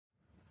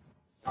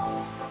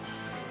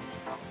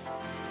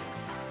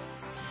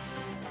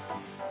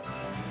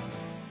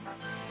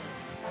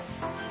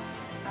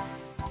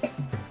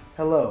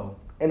Hello,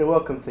 and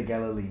welcome to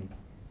Galilee.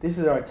 This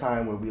is our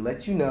time where we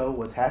let you know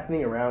what's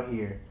happening around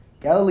here.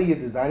 Galilee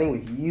is designing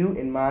with you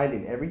in mind,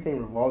 and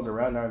everything revolves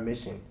around our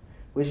mission,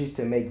 which is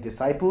to make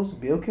disciples,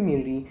 build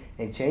community,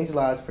 and change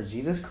lives for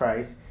Jesus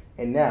Christ.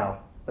 And now,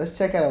 let's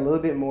check out a little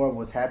bit more of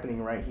what's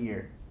happening right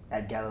here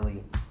at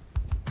Galilee.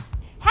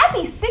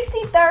 Happy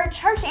 63rd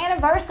church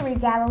anniversary,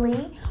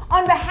 Galilee.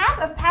 On behalf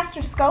of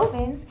Pastor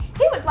Scovins,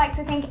 he would like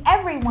to thank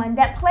everyone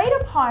that played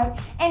a part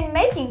in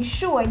making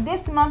sure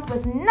this month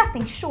was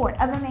nothing short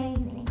of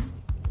amazing.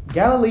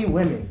 Galilee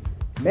Women.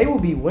 May will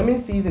be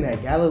women's season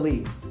at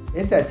Galilee.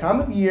 It's that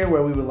time of year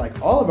where we would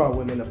like all of our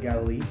women of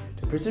Galilee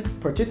to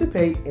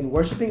participate in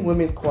worshiping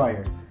women's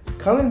choir.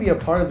 Come and be a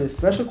part of this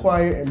special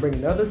choir and bring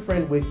another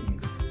friend with you.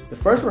 The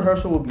first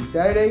rehearsal will be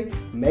Saturday,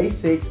 May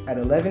 6th at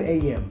 11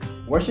 a.m.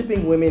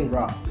 Worshiping Women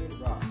Rock.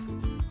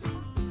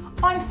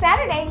 On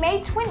Saturday,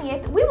 May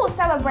 20th, we will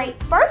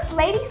celebrate First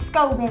Lady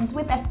Scovins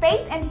with a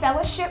Faith and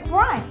Fellowship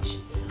brunch.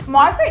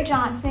 Margaret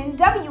Johnson,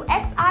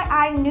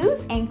 WXII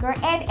news anchor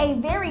and a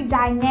very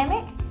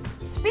dynamic,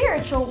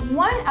 spiritual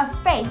one of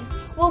faith,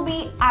 will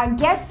be our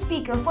guest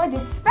speaker for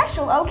this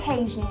special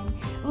occasion.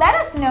 Let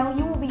us know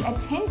you will be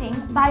attending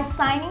by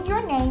signing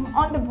your name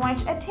on the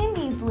brunch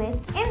attendees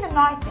list in the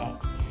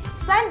narthex.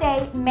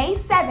 Sunday, May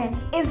 7th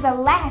is the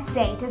last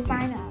day to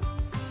sign up.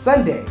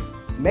 Sunday,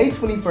 May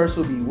 21st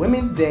will be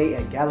Women's Day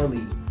at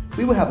Galilee.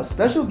 We will have a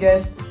special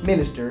guest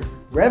minister,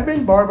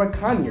 Reverend Barbara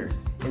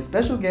Conyers, and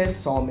special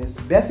guest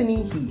psalmist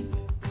Bethany Heath.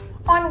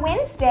 On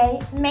Wednesday,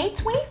 May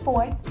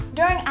 24th,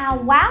 during our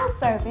WOW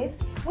service,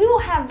 we will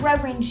have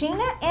Reverend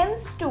Gina M.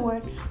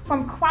 Stewart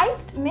from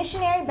Christ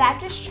Missionary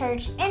Baptist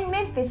Church in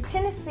Memphis,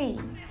 Tennessee.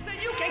 So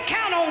you can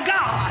count on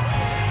God.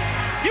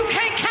 You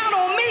can't count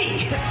on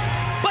me,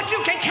 but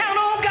you can count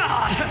on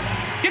God.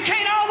 You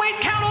can't always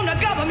count on the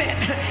government,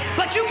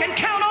 but you can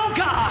count on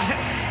God.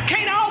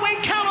 Can't always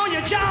count on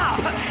your job,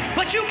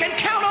 but you can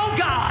count on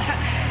God.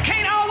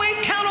 Can't always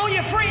count on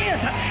your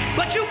friends,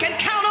 but you can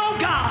count on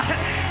God.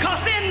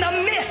 Because in the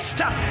midst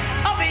of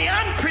the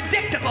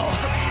unpredictable,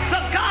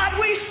 the God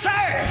we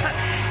serve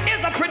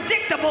is a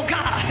predictable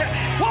God.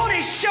 Won't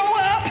He show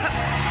up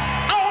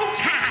on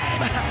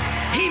time?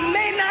 He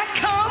may not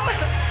come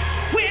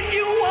when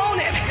you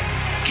want Him.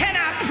 Can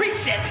I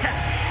preach it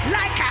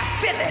like I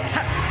feel it?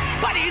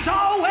 But He's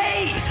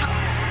always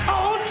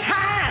on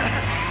time.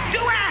 Do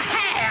I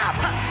have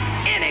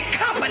any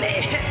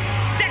company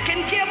that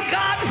can give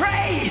God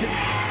praise?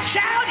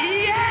 Shout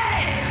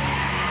yeah!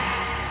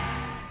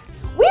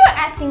 We are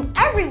asking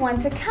everyone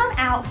to come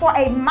out for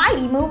a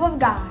mighty move of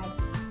God.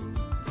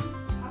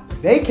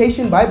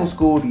 Vacation Bible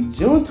School will be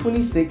June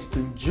 26th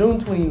through June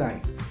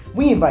 29th.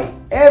 We invite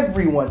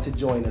everyone to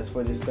join us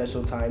for this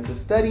special time to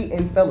study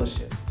and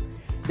fellowship.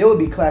 There will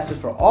be classes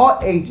for all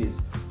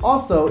ages.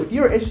 Also, if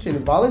you are interested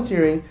in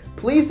volunteering,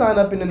 please sign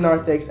up in the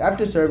narthex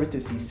after service to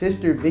see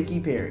Sister Vicki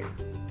Perry.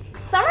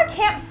 Summer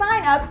camp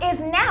sign up is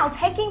now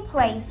taking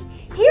place.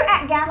 Here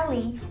at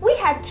Galilee, we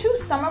have 2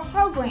 summer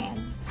programs.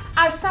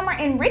 Our summer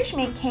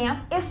enrichment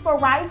camp is for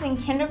rising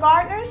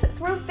kindergartners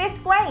through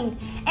 5th grade,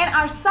 and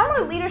our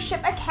summer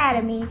leadership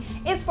academy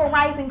is for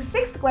rising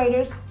 6th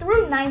graders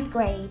through 9th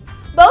grade.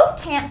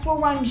 Both camps will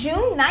run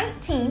June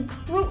 19th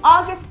through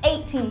August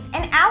 18th,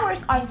 and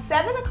hours are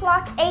 7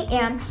 o'clock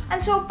a.m.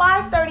 until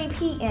 5:30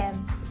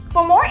 p.m.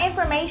 For more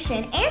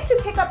information and to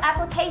pick up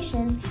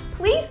applications,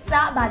 please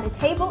stop by the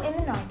table in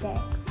the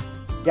narthex.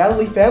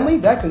 Galilee family,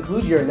 that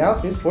concludes your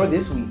announcements for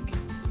this week.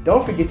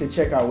 Don't forget to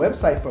check our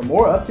website for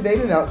more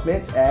up-to-date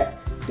announcements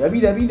at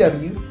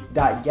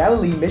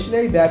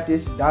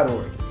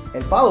www.galileemissionarybaptist.org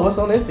and follow us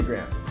on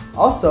Instagram.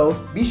 Also,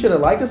 be sure to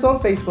like us on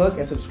Facebook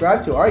and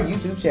subscribe to our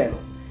YouTube channel.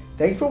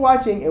 Thanks for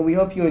watching, and we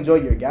hope you enjoy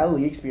your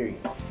Galilee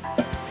experience.